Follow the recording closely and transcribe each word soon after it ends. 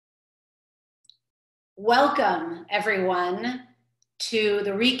Welcome, everyone, to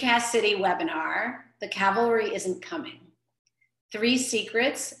the Recast City webinar, The Cavalry Isn't Coming. 3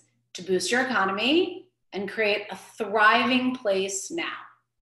 secrets to boost your economy and create a thriving place now.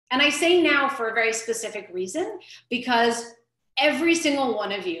 And I say now for a very specific reason, because every single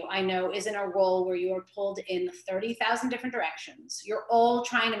one of you I know is in a role where you are pulled in 30,000 different directions. You're all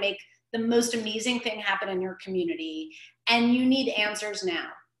trying to make the most amazing thing happen in your community, and you need answers now.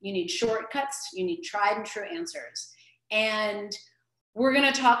 You need shortcuts, you need tried and true answers. And we're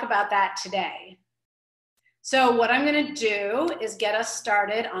gonna talk about that today. So what I'm gonna do is get us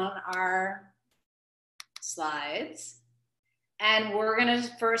started on our slides. And we're gonna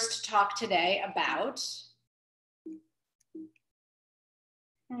first talk today about,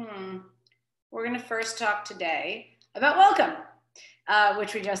 welcome,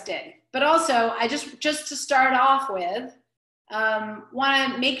 which we just did. But also, just to start off with,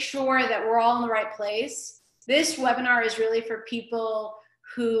 want to make sure that we're all in the right place. This webinar is really for people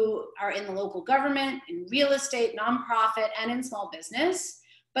who are in the local government, in real estate, nonprofit, and in small business.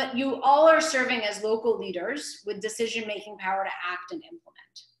 But you all are serving as local leaders with decision-making power to act and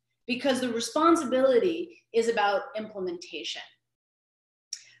implement, because the responsibility is about implementation.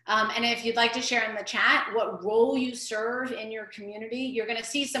 And if you'd like to share in the chat what role you serve in your community, you're going to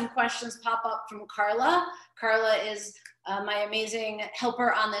see some questions pop up from Carla. Carla is my amazing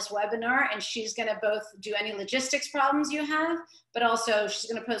helper on this webinar, and she's going to both do any logistics problems you have, but also she's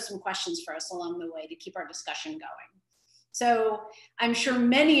going to pose some questions for us along the way to keep our discussion going. So I'm sure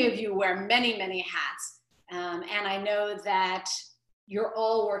many of you wear many, many hats, and I know that you're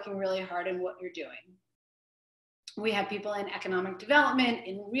all working really hard in what you're doing. We have people in economic development,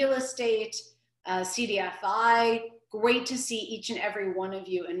 in real estate, CDFI. Great to see each and every one of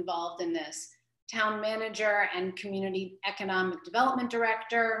you involved in this. Town manager and community economic development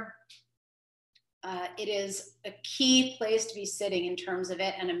director. It is a key place to be sitting in terms of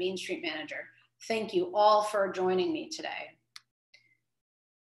it, and a Main Street manager. Thank you all for joining me today.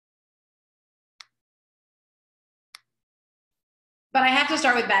 But I have to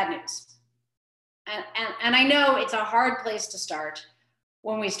start with bad news. And I know it's a hard place to start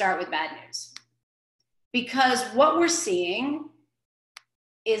when we start with bad news, because what we're seeing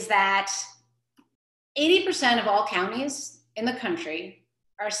is that 80% of all counties in the country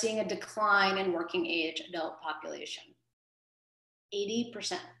are seeing a decline in working age adult population.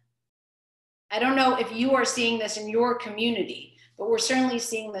 80%. I don't know if you are seeing this in your community, but we're certainly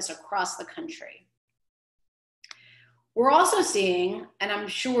seeing this across the country. We're also seeing, and I'm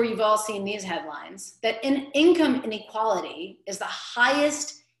sure you've all seen these headlines, that income inequality is the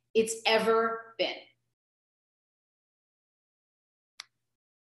highest it's ever been.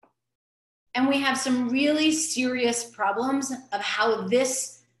 And we have some really serious problems of how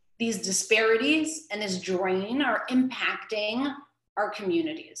these disparities and this drain are impacting our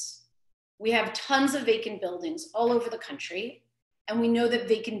communities. We have tons of vacant buildings all over the country, and we know that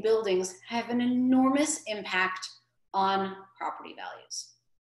vacant buildings have an enormous impact on property values.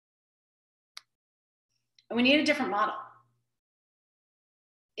 And we need a different model.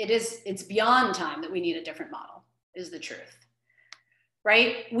 It's beyond time that we need a different model, is the truth,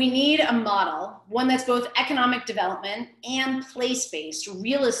 right? We need a model, one that's both economic development and place-based,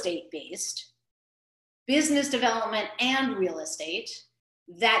 real estate-based, business development and real estate,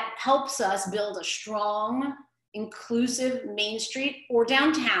 that helps us build a strong, inclusive Main Street or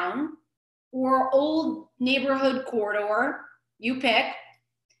downtown or old neighborhood corridor, you pick,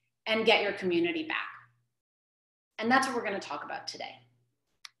 and get your community back. And that's what we're going to talk about today.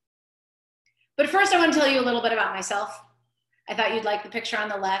 But first, I want to tell you a little bit about myself. I thought you'd like the picture on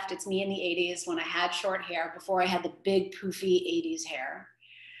the left. It's me in the 80s when I had short hair, before I had the big poofy 80s hair.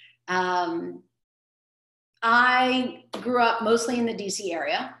 I grew up mostly in the DC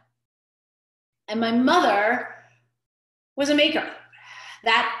area, and my mother was a maker.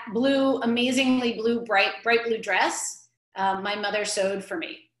 That amazingly bright blue dress, my mother sewed for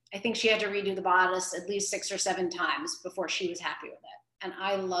me. I think she had to redo the bodice at least 6 or 7 times before she was happy with it, and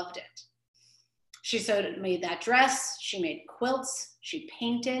I loved it. She made that dress, she made quilts, she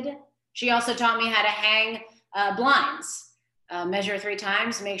painted. She also taught me how to hang blinds, measure 3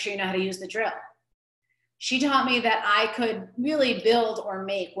 times, make sure you know how to use the drill. She taught me that I could really build or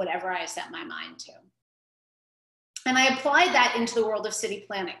make whatever I set my mind to. And I applied that into the world of city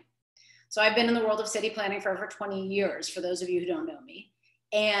planning. So I've been in the world of city planning for over 20 years, for those of you who don't know me.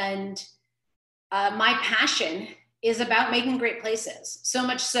 And my passion is about making great places. So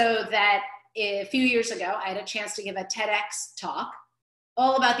much so that a few years ago, I had a chance to give a TEDx talk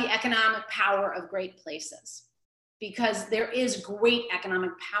all about the economic power of great places. Because there is great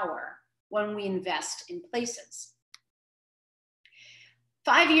economic power when we invest in places.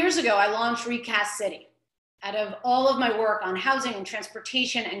 5 years ago, I launched Recast City. Out of all of my work on housing and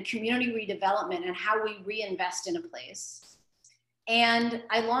transportation and community redevelopment and how we reinvest in a place. And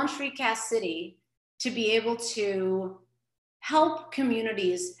I launched Recast City to be able to help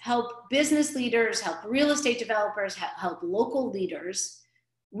communities, help business leaders, help real estate developers, help local leaders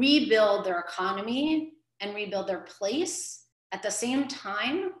rebuild their economy and rebuild their place at the same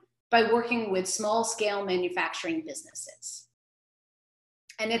time by working with small scale manufacturing businesses.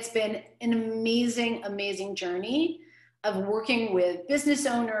 And it's been an amazing, amazing journey of working with business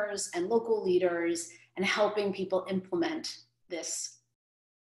owners and local leaders and helping people implement this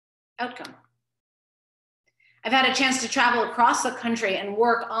outcome. I've had a chance to travel across the country and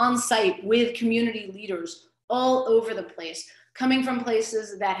work on site with community leaders all over the place, coming from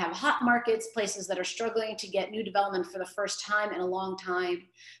places that have hot markets, places that are struggling to get new development for the first time in a long time,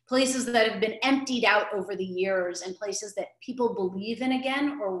 places that have been emptied out over the years, and places that people believe in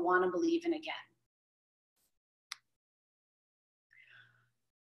again or want to believe in again.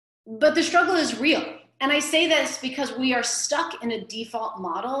 But the struggle is real. And I say this because we are stuck in a default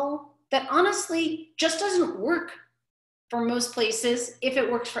model that honestly just doesn't work for most places if it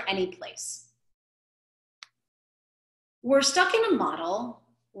works for any place. We're stuck in a model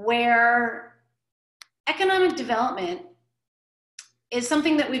where economic development is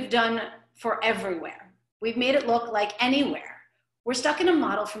something that we've done for everywhere. We've made it look like anywhere. We're stuck in a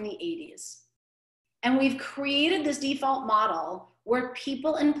model from the 80s. And we've created this default model where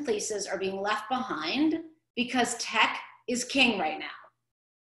people and places are being left behind because tech is king right now.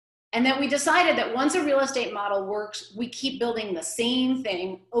 And then we decided that once a real estate model works, we keep building the same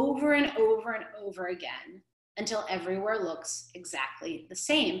thing over and over and over again until everywhere looks exactly the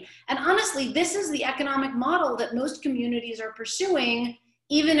same. And honestly, this is the economic model that most communities are pursuing,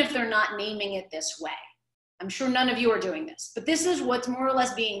 even if they're not naming it this way. I'm sure none of you are doing this, but this is what's more or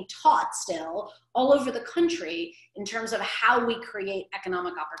less being taught still all over the country in terms of how we create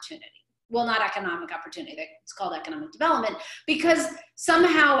economic opportunity. Well, not economic opportunity, it's called economic development, because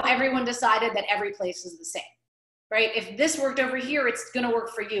somehow everyone decided that every place is the same. Right? If this worked over here, it's going to work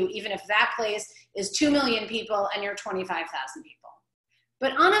for you, even if that place is 2 million people and you're 25,000 people.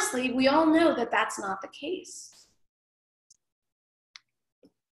 But honestly, we all know that that's not the case.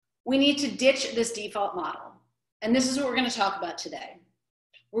 We need to ditch this default model. And this is what we're going to talk about today.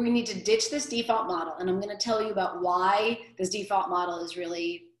 We need to ditch this default model. And I'm going to tell you about why this default model is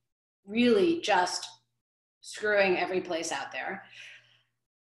really, really just screwing every place out there.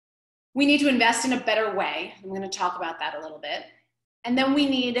 We need to invest in a better way. I'm going to talk about that a little bit. And then we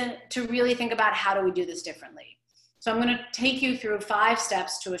need to really think about how do we do this differently. So I'm going to take you through 5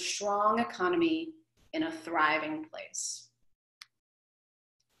 steps to a strong economy in a thriving place.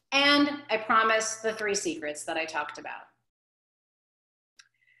 And I promise the 3 secrets that I talked about.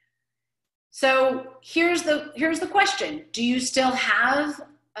 So here's the question. Do you still have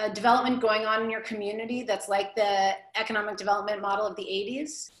a development going on in your community that's like the economic development model of the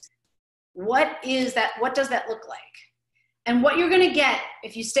 80s? What is that? What does that look like? And what you're going to get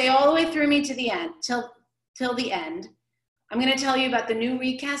if you stay all the way through me to the end, till the end, I'm going to tell you about the new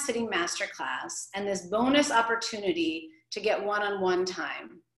Recast City Masterclass and this bonus opportunity to get one-on-one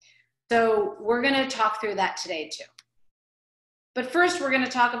time. So we're going to talk through that today too. But first, we're going to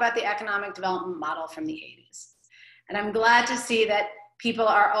talk about the economic development model from the 80s. And I'm glad to see that people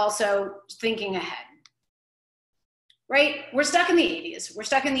are also thinking ahead. Right? We're stuck in the 80s. We're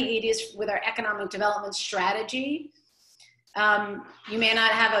stuck in the 80s with our economic development strategy. You may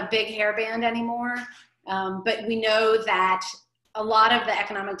not have a big hairband anymore, but we know that a lot of the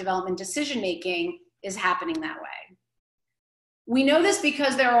economic development decision-making is happening that way. We know this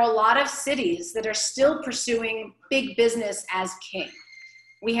because there are a lot of cities that are still pursuing big business as king.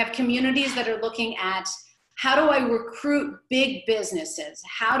 We have communities that are looking at how do I recruit big businesses?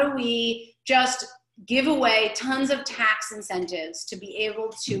 How do we just give away tons of tax incentives to be able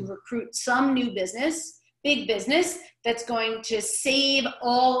to recruit some new business, big business, that's going to save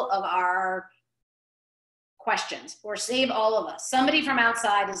all of our questions or save all of us. Somebody from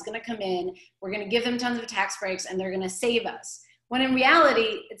outside is going to come in, we're going to give them tons of tax breaks, and they're going to save us. When in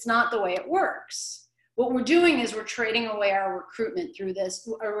reality, it's not the way it works. What we're doing is we're trading away our recruitment through this,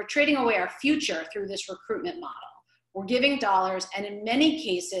 or we're trading away our future through this recruitment model. We're giving dollars, and in many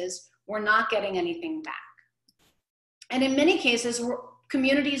cases, we're not getting anything back. And in many cases,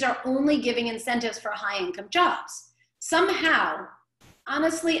 communities are only giving incentives for high-income jobs. Somehow,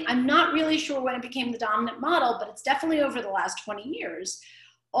 honestly, I'm not really sure when it became the dominant model, but it's definitely over the last 20 years,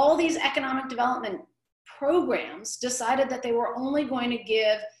 all these economic development programs decided that they were only going to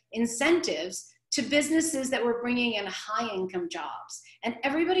give incentives to businesses that were bringing in high income jobs. And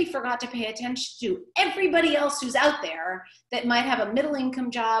everybody forgot to pay attention to everybody else who's out there that might have a middle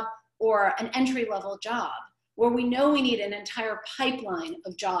income job or an entry level job, where we know we need an entire pipeline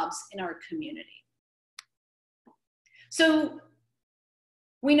of jobs in our community. So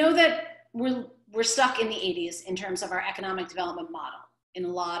we know that we're stuck in the 80s in terms of our economic development model in a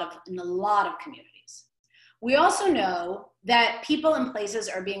lot of communities. We also know that people and places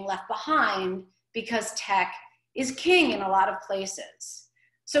are being left behind because tech is king in a lot of places.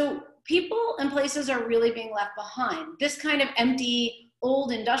 So people and places are really being left behind. This kind of empty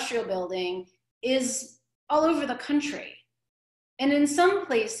old industrial building is all over the country. And in some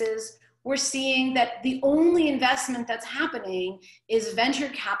places, we're seeing that the only investment that's happening is venture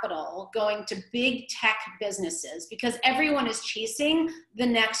capital going to big tech businesses because everyone is chasing the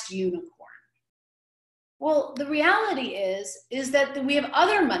next unicorn. Well, the reality is that we have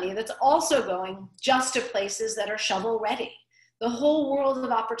other money that's also going just to places that are shovel ready. The whole world of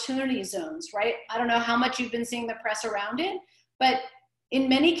opportunity zones, right? I don't know how much you've been seeing the press around it, but in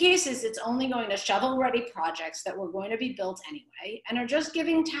many cases, it's only going to shovel-ready projects that were going to be built anyway and are just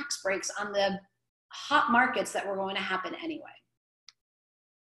giving tax breaks on the hot markets that were going to happen anyway.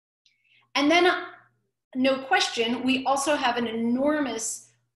 And then, no question, we also have an enormous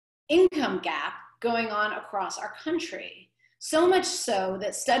income gap going on across our country. So much so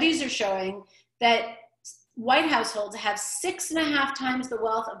that studies are showing that white households have 6.5 times the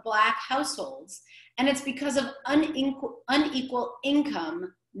wealth of Black households. And it's because of unequal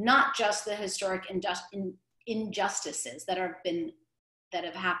income, not just the historic injustices that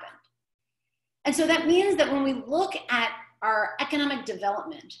have happened. And so that means that when we look at our economic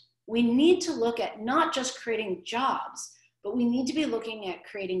development, we need to look at not just creating jobs, but we need to be looking at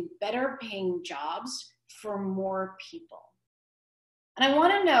creating better paying jobs for more people. And I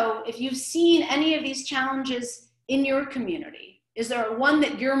want to know if you've seen any of these challenges in your community. Is there one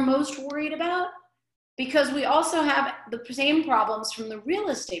that you're most worried about? Because we also have the same problems from the real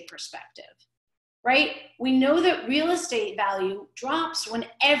estate perspective, right? We know that real estate value drops when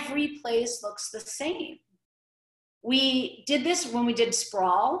every place looks the same. We did this when we did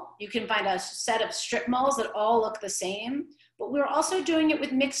sprawl. You can find a set of strip malls that all look the same, but we're also doing it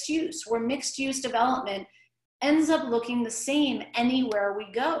with mixed use, where mixed use development ends up looking the same anywhere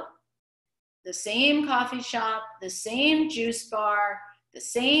we go. The same coffee shop, the same juice bar, the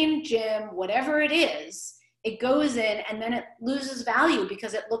same gym, whatever it is, it goes in and then it loses value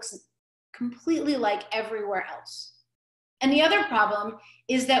because it looks completely like everywhere else. And the other problem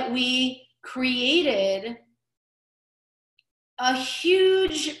is that we created a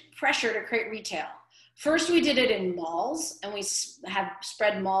huge pressure to create retail. First, we did it in malls, and we have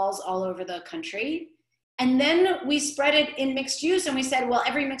spread malls all over the country. And then we spread it in mixed use, and we said, well,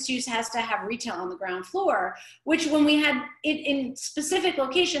 every mixed use has to have retail on the ground floor, which when we had it in specific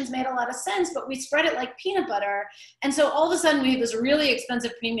locations made a lot of sense, but we spread it like peanut butter. And so all of a sudden we have this really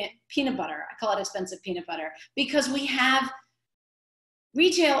expensive peanut butter. I call it expensive peanut butter because we have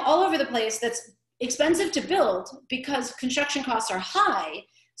retail all over the place that's expensive to build because construction costs are high.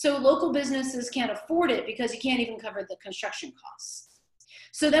 So local businesses can't afford it because you can't even cover the construction costs.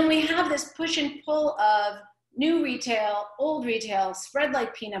 So then we have this push and pull of new retail, old retail, spread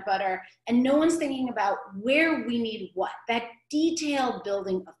like peanut butter, and no one's thinking about where we need what, that detailed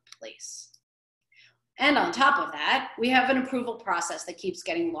building of place. And on top of that, we have an approval process that keeps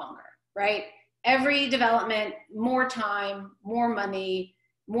getting longer, right? Every development, more time, more money,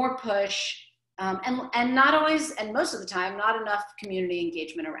 more push, and not always, and most of the time, not enough community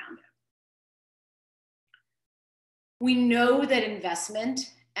engagement around it. We know that investment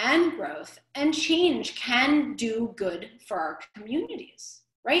and growth and change can do good for our communities,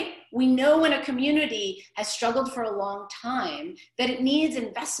 right? We know when a community has struggled for a long time that it needs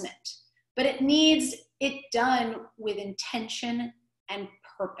investment, but it needs it done with intention and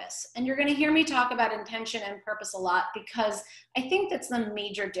purpose. And you're going to hear me talk about intention and purpose a lot because I think that's the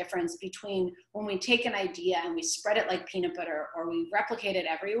major difference between when we take an idea and we spread it like peanut butter or we replicate it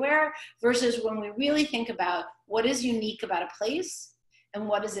everywhere versus when we really think about what is unique about a place and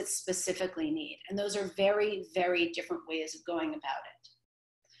what does it specifically need. And those are very, very different ways of going about it.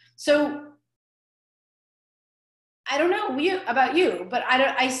 So I don't know about you, but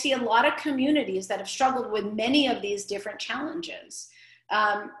I see a lot of communities that have struggled with many of these different challenges.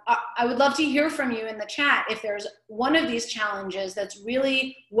 I would love to hear from you in the chat if there's one of these challenges that's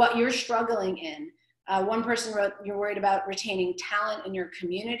really what you're struggling in. One person wrote, you're worried about retaining talent in your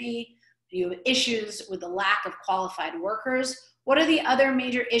community. You have issues with the lack of qualified workers. What are the other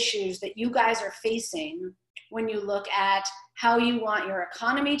major issues that you guys are facing when you look at how you want your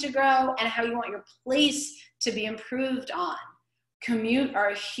economy to grow, and how you want your place to be improved on. Commute are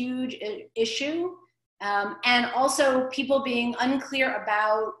a huge issue. And also people being unclear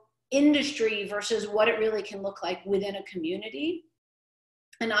about industry versus what it really can look like within a community.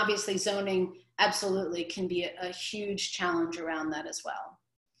 And obviously zoning absolutely can be a huge challenge around that as well.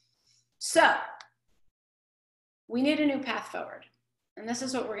 So we need a new path forward. And this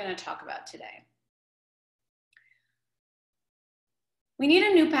is what we're going to talk about today. We need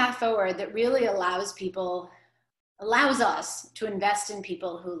a new path forward that really allows us to invest in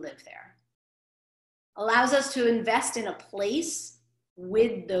people who live there. Allows us to invest in a place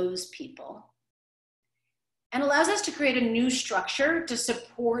with those people, and allows us to create a new structure to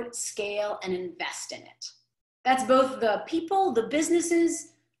support, scale, and invest in it. That's both the people, the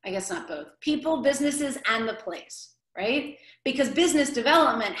businesses, I guess not both, people, businesses, and the place, right? Because business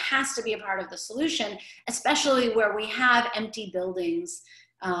development has to be a part of the solution, especially where we have empty buildings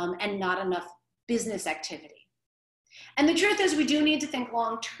and not enough business activity. And the truth is we do need to think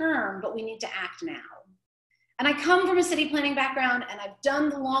long-term, but we need to act now. And I come from a city planning background, and I've done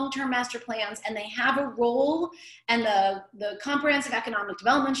the long-term master plans, and they have a role, and the comprehensive economic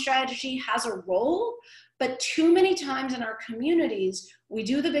development strategy has a role, but too many times in our communities, we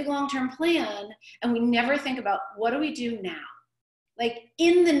do the big long-term plan, and we never think about what do we do now? Like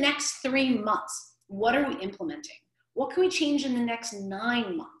in the next 3 months, what are we implementing? What can we change in the next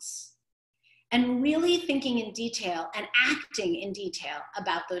 9 months? And really thinking in detail and acting in detail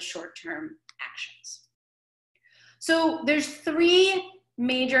about those short-term actions. So there's 3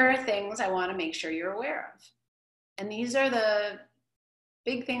 major things I want to make sure you're aware of. And these are the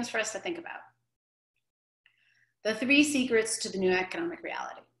big things for us to think about. The 3 secrets to the new economic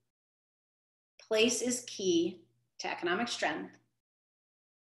reality. Place is key to economic strength.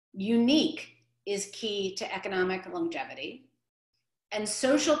 Unique is key to economic longevity. And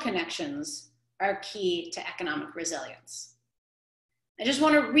social connections are key to economic resilience. I just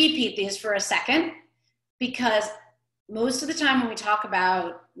want to repeat these for a second, because most of the time when we talk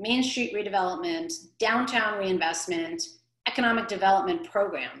about Main Street redevelopment, downtown reinvestment, economic development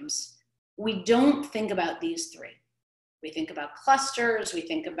programs, we don't think about these 3. We think about clusters, we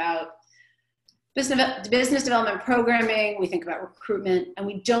think about business development programming, we think about recruitment, and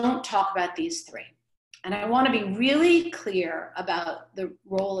we don't talk about these 3. And I want to be really clear about the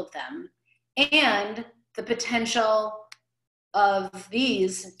role of them and the potential of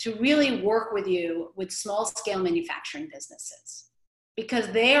these to really work with you with small scale manufacturing businesses, because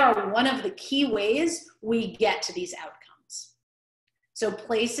they are one of the key ways we get to these outcomes. So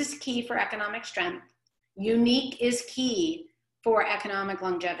place is key for economic strength, unique is key for economic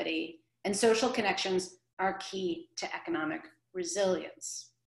longevity, and social connections are key to economic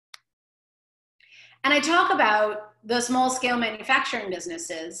resilience. And I talk about the small scale manufacturing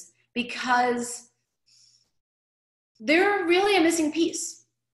businesses because they're really a missing piece.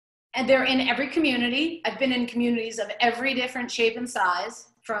 And they're in every community. I've been in communities of every different shape and size,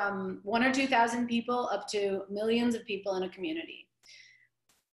 from 1,000 or 2,000 people up to millions of people in a community.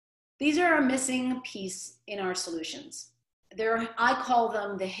 These are a missing piece in our solutions. I call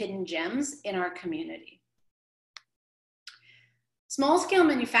them the hidden gems in our community. Small scale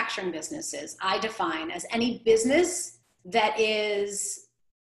manufacturing businesses, I define as any business that is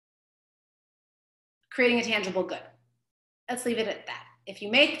creating a tangible good. Let's leave it at that. If you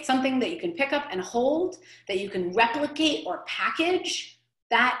make something that you can pick up and hold, that you can replicate or package,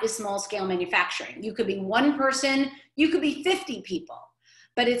 that is small scale manufacturing. You could be 1 person, you could be 50 people,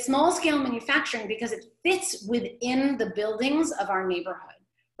 but it's small scale manufacturing because it fits within the buildings of our neighborhood,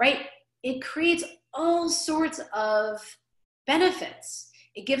 right? It creates all sorts of benefits.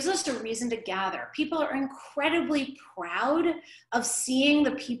 It gives us a reason to gather. People are incredibly proud of seeing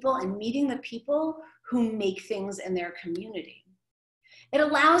the people and meeting the people who make things in their community. It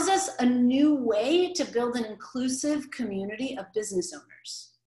allows us a new way to build an inclusive community of business owners.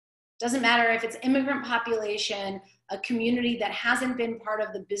 Doesn't matter if it's immigrant population, a community that hasn't been part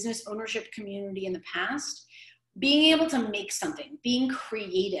of the business ownership community in the past. Being able to make something, being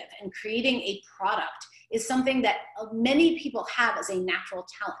creative and creating a product is something that many people have as a natural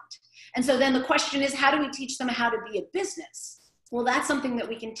talent. And so then the question is, how do we teach them how to be a business? Well, that's something that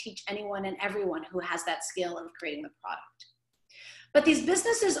we can teach anyone and everyone who has that skill of creating the product. But these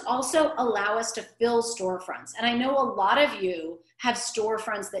businesses also allow us to fill storefronts. And I know a lot of you have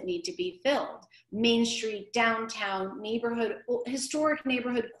storefronts that need to be filled. Main Street, downtown, historic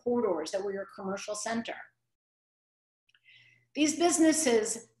neighborhood corridors that were your commercial center. These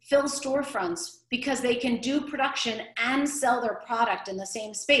businesses fill storefronts because they can do production and sell their product in the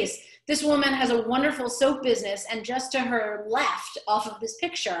same space. This woman has a wonderful soap business, and just to her left off of this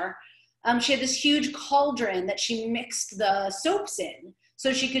picture, she had this huge cauldron that she mixed the soaps in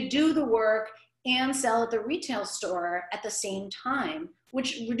so she could do the work and sell at the retail store at the same time,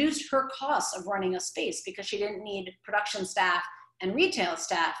 which reduced her costs of running a space because she didn't need production staff and retail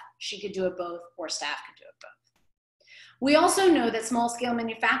staff. She could do it both, or staff could do it both. We also know that small scale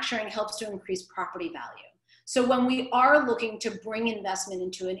manufacturing helps to increase property value. So when we are looking to bring investment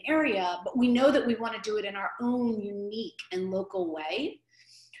into an area, but we know that we want to do it in our own unique and local way,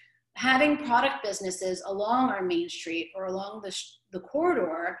 having product businesses along our main street or along the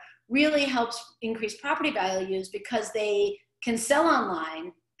corridor really helps increase property values because they can sell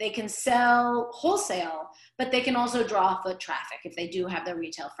online, they can sell wholesale, but they can also draw foot traffic if they do have their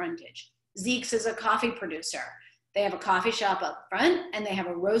retail frontage. Zeke's is a coffee producer. They have a coffee shop up front and they have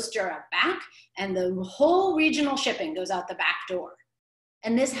a roaster up back, and the whole regional shipping goes out the back door.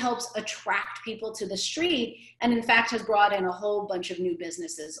 And this helps attract people to the street, and in fact has brought in a whole bunch of new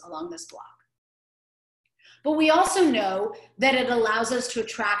businesses along this block. But we also know that it allows us to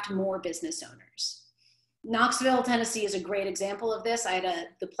attract more business owners. Knoxville, Tennessee is a great example of this. I had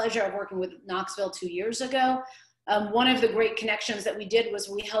the pleasure of working with Knoxville 2 years ago. One of the great connections that we did was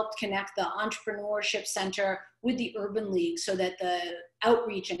we helped connect the Entrepreneurship Center with the Urban League so that the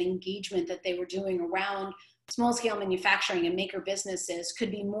outreach and engagement that they were doing around small scale manufacturing and maker businesses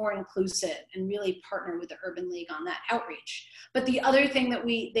could be more inclusive and really partner with the Urban League on that outreach. But the other thing that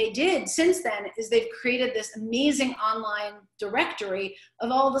they did since then is they've created this amazing online directory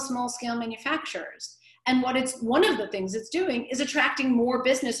of all the small scale manufacturers. And one of the things it's doing is attracting more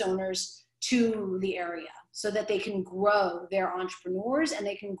business owners to the area so that they can grow their entrepreneurs and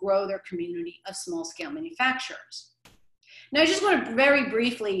they can grow their community of small scale manufacturers. Now, I just want to very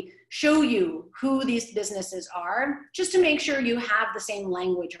briefly show you who these businesses are, just to make sure you have the same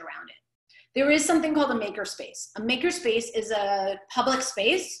language around it. There is something called a makerspace. A makerspace is a public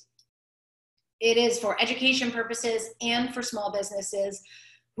space. It is for education purposes and for small businesses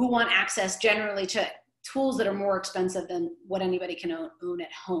who want access generally to tools that are more expensive than what anybody can own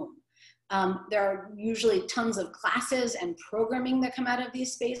at home. There are usually tons of classes and programming that come out of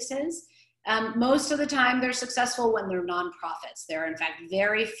these spaces. Most of the time they're successful when they're nonprofits. There are in fact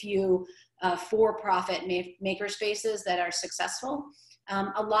very few for-profit maker spaces that are successful.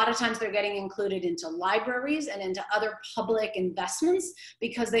 A lot of times they're getting included into libraries and into other public investments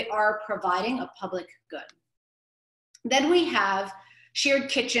because they are providing a public good. Then we have shared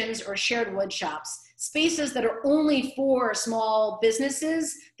kitchens or shared wood shops, spaces that are only for small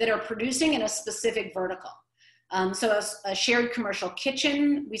businesses that are producing in a specific vertical. So a shared commercial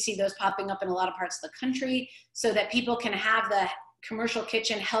kitchen, we see those popping up in a lot of parts of the country so that people can have the commercial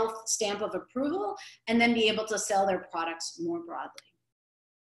kitchen health stamp of approval and then be able to sell their products more broadly.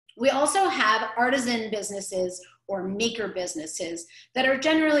 We also have artisan businesses or maker businesses that are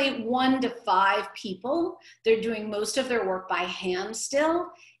generally 1 to 5 people. They're doing most of their work by hand still,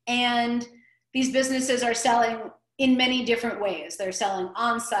 and these businesses are selling in many different ways. They're selling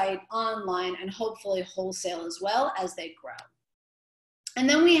on-site, online, and hopefully wholesale as well as they grow. And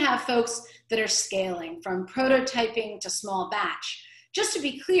then we have folks that are scaling from prototyping to small batch. Just to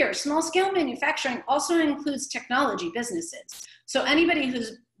be clear, small scale manufacturing also includes technology businesses. So anybody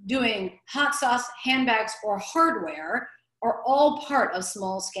who's doing hot sauce, handbags, or hardware are all part of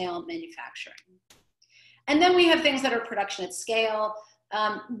small scale manufacturing. And then we have things that are production at scale.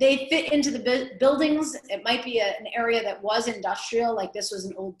 They fit into the buildings. It might be an area that was industrial, like this was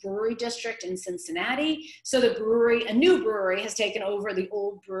an old brewery district in Cincinnati. So the brewery, a new brewery, has taken over the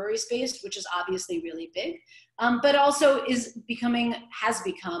old brewery space, which is obviously really big, but also has become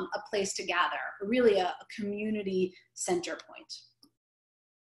a place to gather, really a community center point.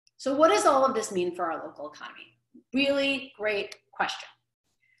 So what does all of this mean for our local economy? Really great question.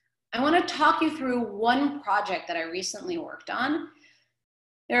 I want to talk you through one project that I recently worked on.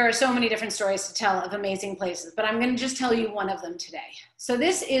 There are so many different stories to tell of amazing places, but I'm going to just tell you one of them today. So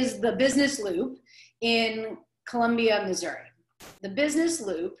this is the Business Loop in Columbia, Missouri. The Business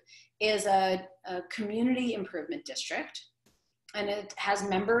Loop is a community improvement district, and it has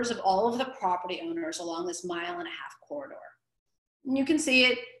members of all of the property owners along this 1.5 mile corridor. And you can see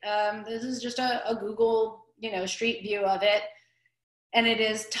it. This is just a Google, street view of it. And it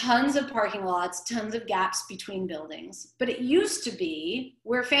is tons of parking lots, tons of gaps between buildings. But it used to be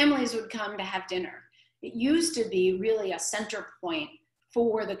where families would come to have dinner. It used to be really a center point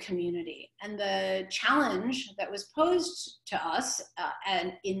for the community. And the challenge that was posed to us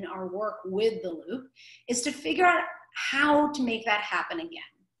and in our work with the Loop is to figure out how to make that happen again.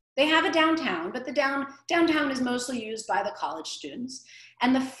 They have a downtown, but the downtown is mostly used by the college students.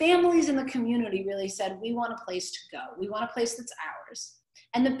 And the families in the community really said, we want a place to go. We want a place that's ours.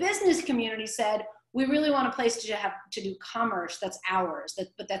 And the business community said, we really want a place to do commerce that's ours,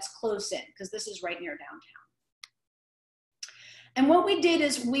 but that's close in, because this is right near downtown. And what we did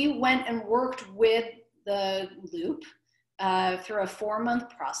is we went and worked with the Loop through a 4-month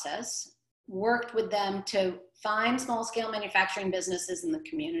process, worked with them to find small-scale manufacturing businesses in the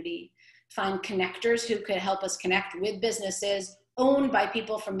community, find connectors who could help us connect with businesses owned by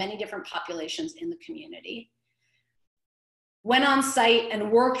people from many different populations in the community. Went on site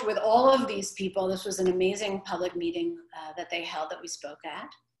and worked with all of these people. This was an amazing public meeting that they held that we spoke at.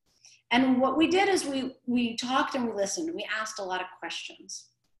 And what we did is we talked and we listened. We asked a lot of questions.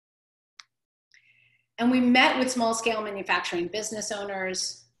 And we met with small-scale manufacturing business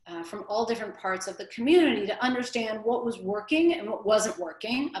owners from all different parts of the community to understand what was working and what wasn't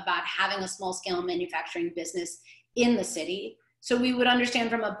working about having a small-scale manufacturing business in the city. So we would understand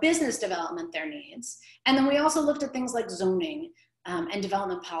from a business development their needs. And then we also looked at things like zoning and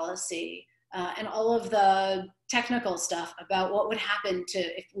development policy and all of the technical stuff about what would happen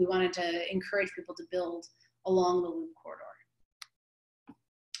if we wanted to encourage people to build along the Loop corridor.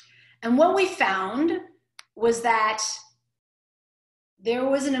 And what we found was that there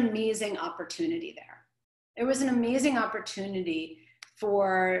was an amazing opportunity there. There was an amazing opportunity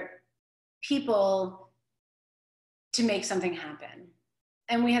for people to make something happen.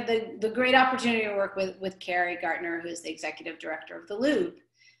 And we had the great opportunity to work with Carrie Gartner, who is the executive director of the Loop.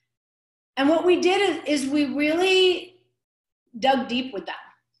 And what we did is we really dug deep with them.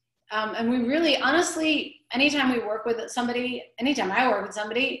 And we really, honestly, anytime we work with somebody, anytime I work with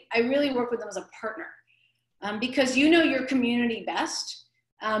somebody, I really work with them as a partner. Because you know your community best,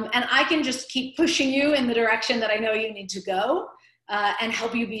 and I can just keep pushing you in the direction that I know you need to go and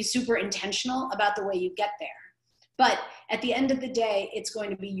help you be super intentional about the way you get there. But at the end of the day, it's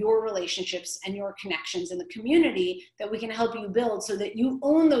going to be your relationships and your connections in the community that we can help you build so that you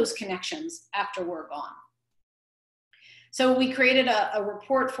own those connections after we're gone. So we created a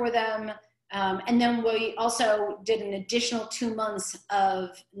report for them. And then we also did an additional 2 months of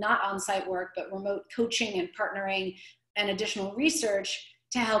not on-site work, but remote coaching and partnering and additional research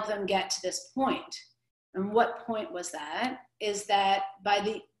to help them get to this point. And what point was that? Is that by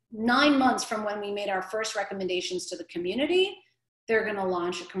the 9 months from when we made our first recommendations to the community, they're gonna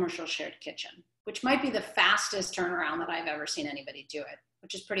launch a commercial shared kitchen, which might be the fastest turnaround that I've ever seen anybody do it,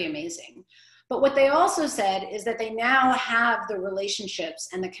 which is pretty amazing. But what they also said is that they now have the relationships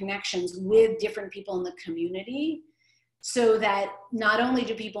and the connections with different people in the community so that not only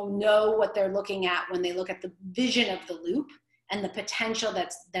do people know what they're looking at when they look at the vision of the Loop and the potential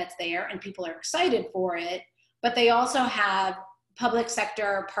that's there and people are excited for it, but they also have public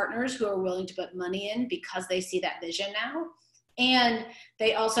sector partners who are willing to put money in because they see that vision now. And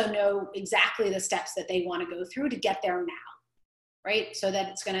they also know exactly the steps that they want to go through to get there now. Right? So that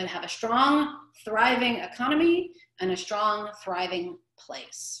it's going to have a strong, thriving economy and a strong, thriving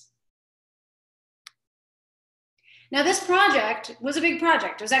place. Now, this project was a big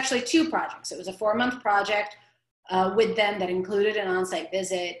project. It was actually 2 projects. It was a 4-month project with them that included an on-site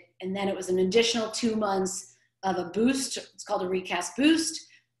visit. And then it was an additional 2 months of a boost. It's called a Recast Boost,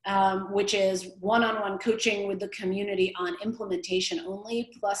 which is one-on-one coaching with the community on implementation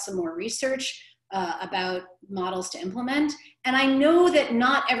only, plus some more research about models to implement. And I know that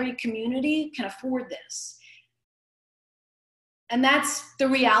not every community can afford this. And that's the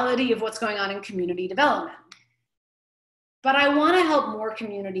reality of what's going on in community development. But I want to help more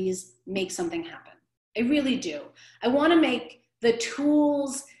communities make something happen. I really do. I want to make the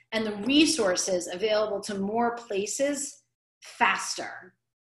tools and the resources available to more places faster,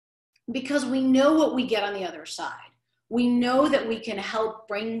 because we know what we get on the other side. We know that we can help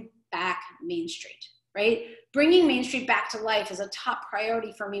bring back Main Street, right? Bringing Main Street back to life is a top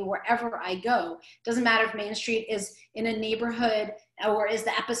priority for me wherever I go. Doesn't matter if Main Street is in a neighborhood or is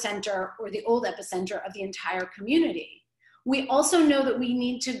the epicenter or the old epicenter of the entire community. We also know that we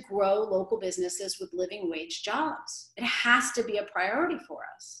need to grow local businesses with living wage jobs. It has to be a priority for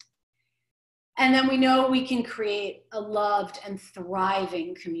us. And then we know we can create a loved and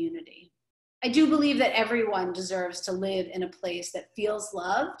thriving community. I do believe that everyone deserves to live in a place that feels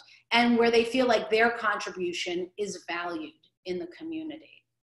loved and where they feel like their contribution is valued in the community.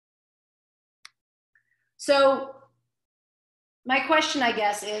 So my question, I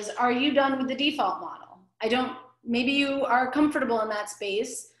guess, is, are you done with the default model? I don't maybe you are comfortable in that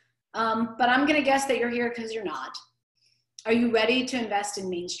space, but I'm gonna guess that you're here because you're not. Are you ready to invest in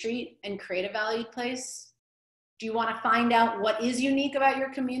Main Street and create a valued place? Do you wanna find out what is unique about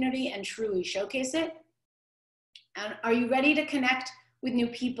your community and truly showcase it? And are you ready to connect with new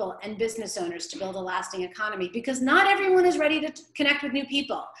people and business owners to build a lasting economy? Because not everyone is ready to connect with new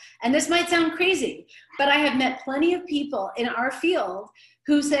people. And this might sound crazy, but I have met plenty of people in our field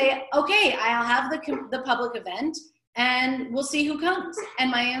who say, okay, I'll have the public event and we'll see who comes. And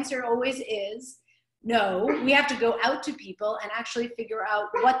my answer always is, no, we have to go out to people and actually figure out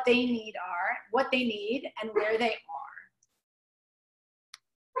what they need and where they are.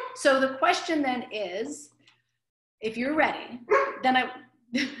 So the question then is, if you're ready, then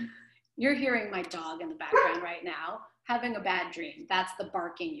you're hearing my dog in the background right now, having a bad dream. That's the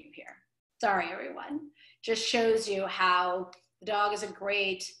barking you hear. Sorry, everyone. Just shows you how the dog is a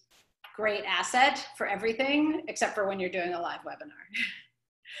great asset for everything, except for when you're doing a live webinar.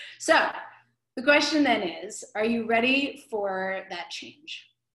 So the question then is, are you ready for that change?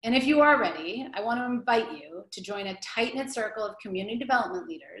 And if you are ready, I want to invite you to join a tight-knit circle of community development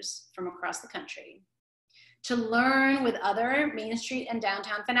leaders from across the country to learn with other Main Street and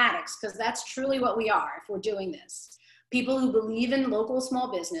downtown fanatics, because that's truly what we are if we're doing this. People who believe in local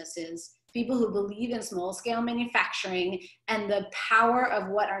small businesses, people who believe in small scale manufacturing and the power of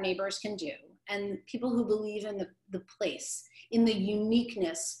what our neighbors can do, and people who believe in the place, in the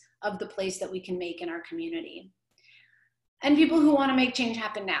uniqueness of the place that we can make in our community. And people who want to make change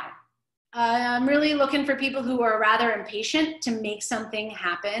happen now. I'm really looking for people who are rather impatient to make something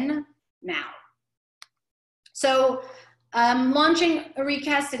happen now. So I'm launching a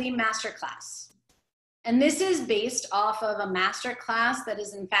Recast City Masterclass. And this is based off of a masterclass that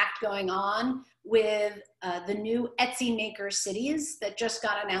is in fact going on with the new Etsy Maker Cities that just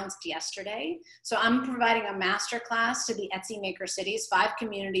got announced yesterday. So I'm providing a masterclass to the Etsy Maker Cities, 5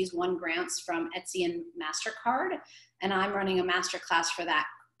 communities, 1 grants from Etsy and MasterCard. And I'm running a masterclass for that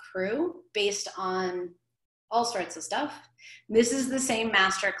crew based on all sorts of stuff. This is the same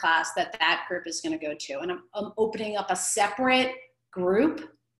masterclass that group is going to go to. And I'm opening up a separate group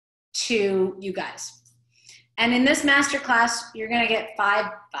to you guys. And in this masterclass, you're going to get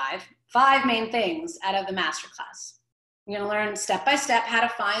five main things out of the masterclass. You're going to learn step by step how to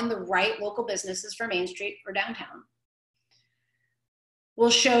find the right local businesses for Main Street or downtown. We'll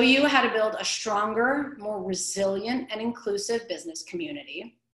show you how to build a stronger, more resilient and inclusive business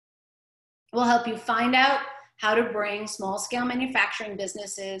community. We'll help you find out how to bring small scale manufacturing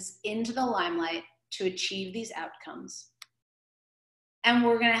businesses into the limelight to achieve these outcomes. And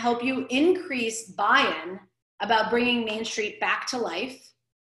we're going to help you increase buy-in about bringing Main Street back to life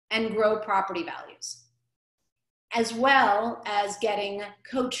and grow property values, as well as getting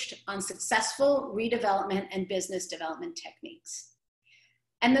coached on successful redevelopment and business development techniques.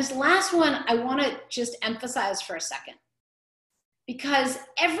 And this last one, I want to just emphasize for a second, because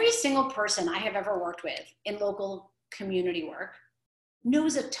every single person I have ever worked with in local community work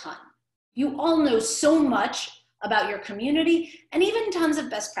knows a ton. You all know so much about your community and even tons of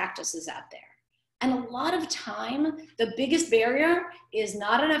best practices out there. And a lot of time, the biggest barrier is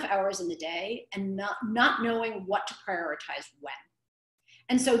not enough hours in the day and not knowing what to prioritize when.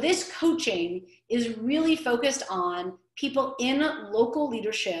 And so this coaching is really focused on people in local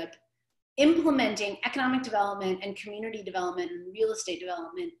leadership implementing economic development and community development and real estate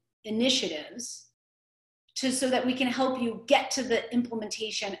development initiatives so that we can help you get to the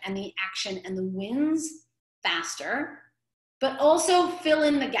implementation and the action and the wins faster, but also fill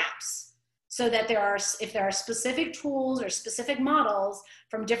in the gaps so that if there are specific tools or specific models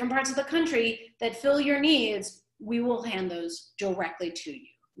from different parts of the country that fill your needs, we will hand those directly to you.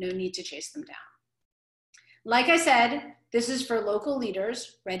 No need to chase them down. Like I said, this is for local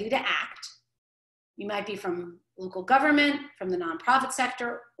leaders ready to act. You might be from local government, from the nonprofit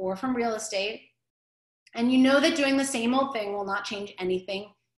sector, or from real estate. And you know that doing the same old thing will not change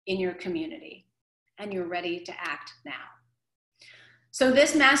anything in your community. And you're ready to act now. So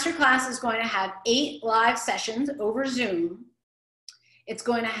this masterclass is going to have 8 live sessions over Zoom. It's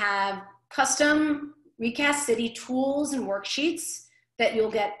going to have custom Recast City tools and worksheets that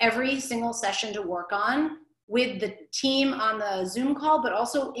you'll get every single session to work on with the team on the Zoom call, but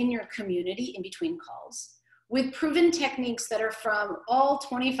also in your community in between calls, with proven techniques that are from all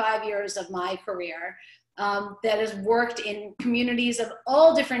 25 years of my career that has worked in communities of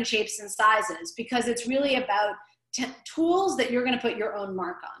all different shapes and sizes, because it's really about tools that you're going to put your own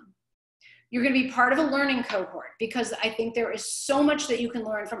mark on. You're going to be part of a learning cohort, because I think there is so much that you can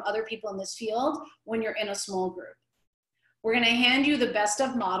learn from other people in this field when you're in a small group. We're going to hand you the best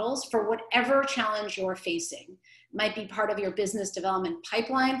of models for whatever challenge you're facing. It might be part of your business development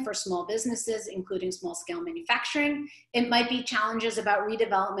pipeline for small businesses, including small scale manufacturing. It might be challenges about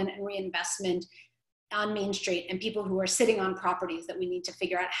redevelopment and reinvestment on Main Street and people who are sitting on properties that we need to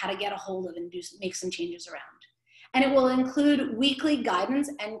figure out how to get a hold of and make some changes around. And it will include weekly guidance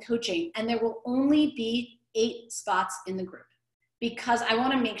and coaching, and there will only be 8 spots in the group, because I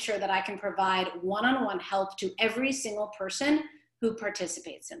want to make sure that I can provide one-on-one help to every single person who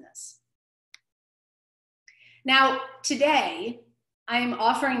participates in this. Now, today, I am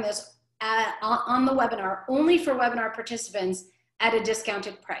offering this on the webinar only for webinar participants at a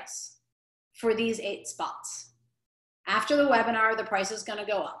discounted price for these 8 spots. After the webinar, the price is going to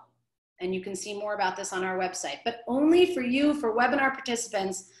go up, and you can see more about this on our website, but only for you, for webinar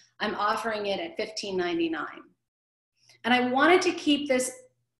participants, I'm offering it at $15.99. And I wanted to keep this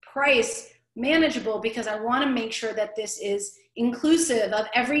price manageable because I want to make sure that this is inclusive of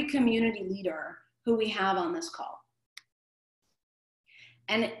every community leader who we have on this call.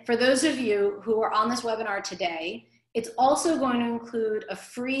 And for those of you who are on this webinar today, it's also going to include a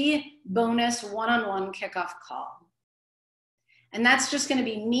free bonus one-on-one kickoff call. And that's just going to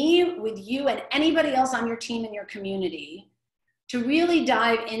be me with you and anybody else on your team and your community to really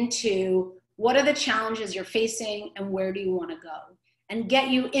dive into what are the challenges you're facing and where do you want to go, and get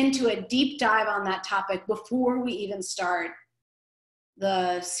you into a deep dive on that topic before we even start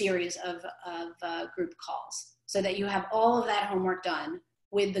the series of group calls, so that you have all of that homework done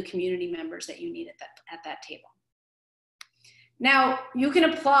with the community members that you need at that table. Now, you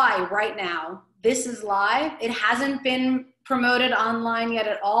can apply right now. This is live. It hasn't been promoted online yet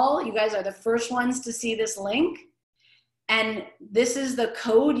at all. You guys are the first ones to see this link. And this is the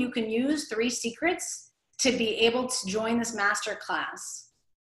code you can use, 3 secrets, to be able to join this masterclass.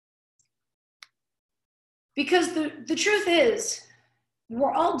 Because the truth is,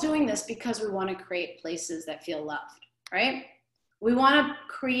 we're all doing this because we want to create places that feel loved, right? We want to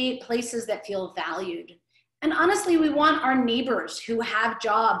create places that feel valued. And honestly, we want our neighbors who have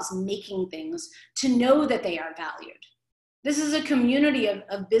jobs making things to know that they are valued. This is a community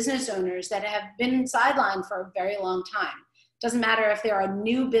of business owners that have been sidelined for a very long time. Doesn't matter if they're a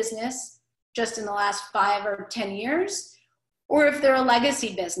new business just in the last 5 or 10 years, or if they're a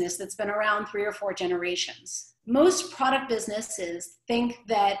legacy business that's been around 3 or 4 generations. Most product businesses think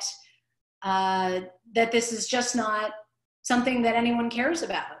that, that this is just not something that anyone cares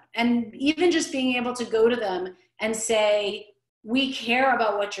about. And even just being able to go to them and say, we care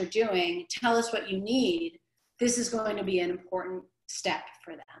about what you're doing, tell us what you need, this is going to be an important step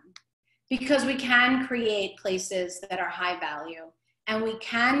for them. Because we can create places that are high value, and we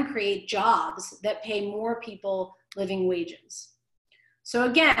can create jobs that pay more people living wages. So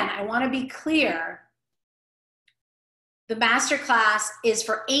again, I want to be clear, the masterclass is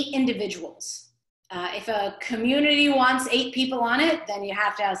for 8 individuals. If a community wants 8 people on it, then you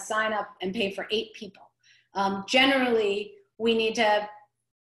have to sign up and pay for 8 people. Generally,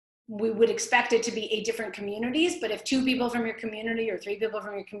 we would expect it to be 8 different communities, but if 2 people from your community or 3 people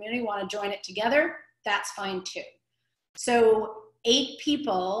from your community want to join it together, that's fine too. So 8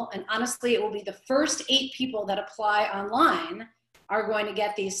 people, and honestly, it will be the first 8 people that apply online are going to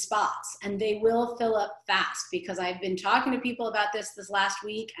get these spots, and they will fill up fast because I've been talking to people about this last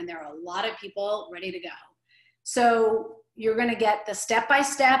week, and there are a lot of people ready to go. So you're going to get the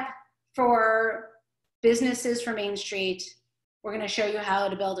step-by-step for businesses for Main Street. We're going to show you how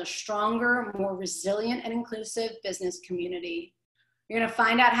to build a stronger, more resilient and inclusive business community. You're going to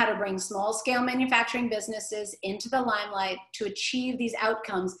find out how to bring small-scale manufacturing businesses into the limelight to achieve these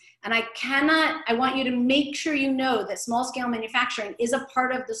outcomes. And I want you to make sure you know that small-scale manufacturing is a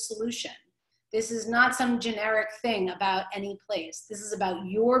part of the solution. This is not some generic thing about any place. This is about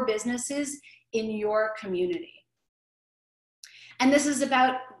your businesses in your community. And this is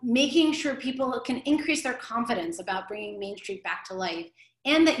about making sure people can increase their confidence about bringing Main Street back to life,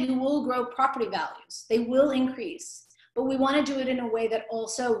 and that you will grow property values. They will increase. But we want to do it in a way that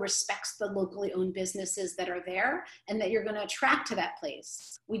also respects the locally owned businesses that are there and that you're going to attract to that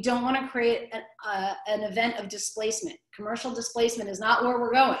place. We don't want to create an event of displacement. Commercial displacement is not where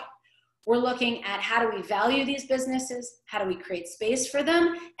we're going. We're looking at how do we value these businesses, how do we create space for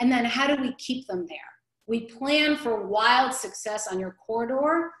them, and then how do we keep them there. We plan for wild success on your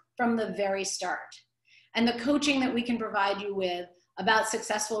corridor from the very start. And the coaching that we can provide you with about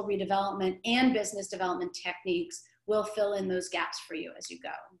successful redevelopment and business development techniques will fill in those gaps for you as you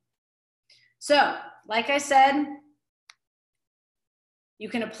go. So, like I said, you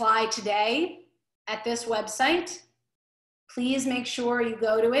can apply today at this website. Please make sure you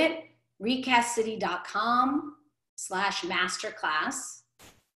go to it, recastcity.com/masterclass. www.cavalry.com/masterclass.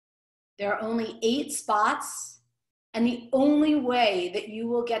 There are only 8 spots, and the only way that you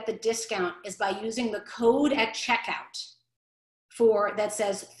will get the discount is by using the code at checkout that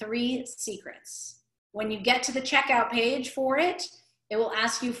says 3 secrets. When you get to the checkout page for it, it will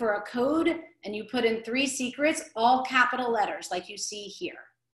ask you for a code, and you put in 3 secrets, all capital letters like you see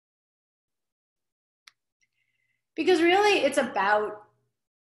here. Because really it's about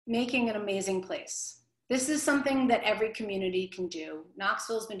making an amazing place. This is something that every community can do.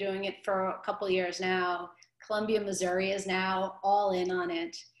 Knoxville's been doing it for a couple of years now. Columbia, Missouri is now all in on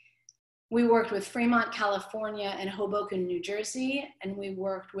it. We worked with Fremont, California, and Hoboken, New Jersey, and we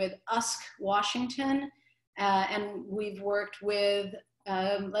worked with Usk, Washington, and we've worked with,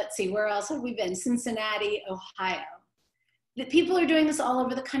 let's see, where else have we been? Cincinnati, Ohio. The people are doing this all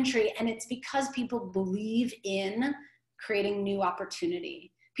over the country, and it's because people believe in creating new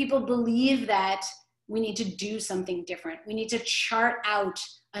opportunity. People believe that we need to do something different. We need to chart out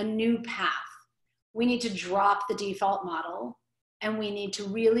a new path. We need to drop the default model, and we need to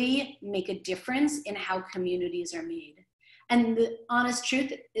really make a difference in how communities are made. And the honest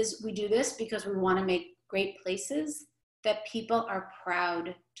truth is we do this because we want to make great places that people are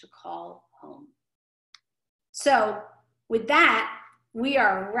proud to call home. So with that, we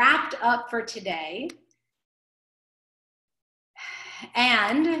are wrapped up for today.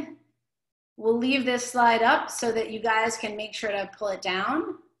 And we'll leave this slide up so that you guys can make sure to pull it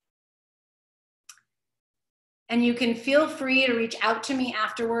down. And you can feel free to reach out to me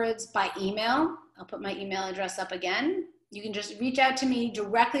afterwards by email. I'll put my email address up again. You can just reach out to me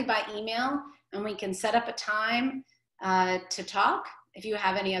directly by email, and we can set up a time to talk if you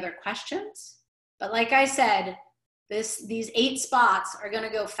have any other questions. But like I said, these 8 spots are going to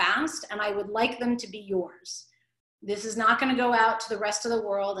go fast, and I would like them to be yours. This is not going to go out to the rest of the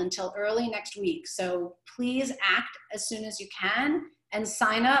world until early next week. So please act as soon as you can and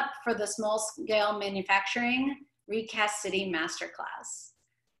sign up for the Small Scale Manufacturing Recast City Masterclass.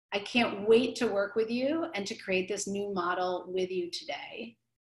 I can't wait to work with you and to create this new model with you today.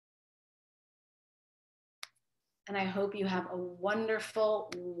 And I hope you have a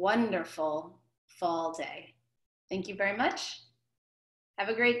wonderful, wonderful fall day. Thank you very much. Have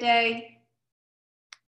a great day.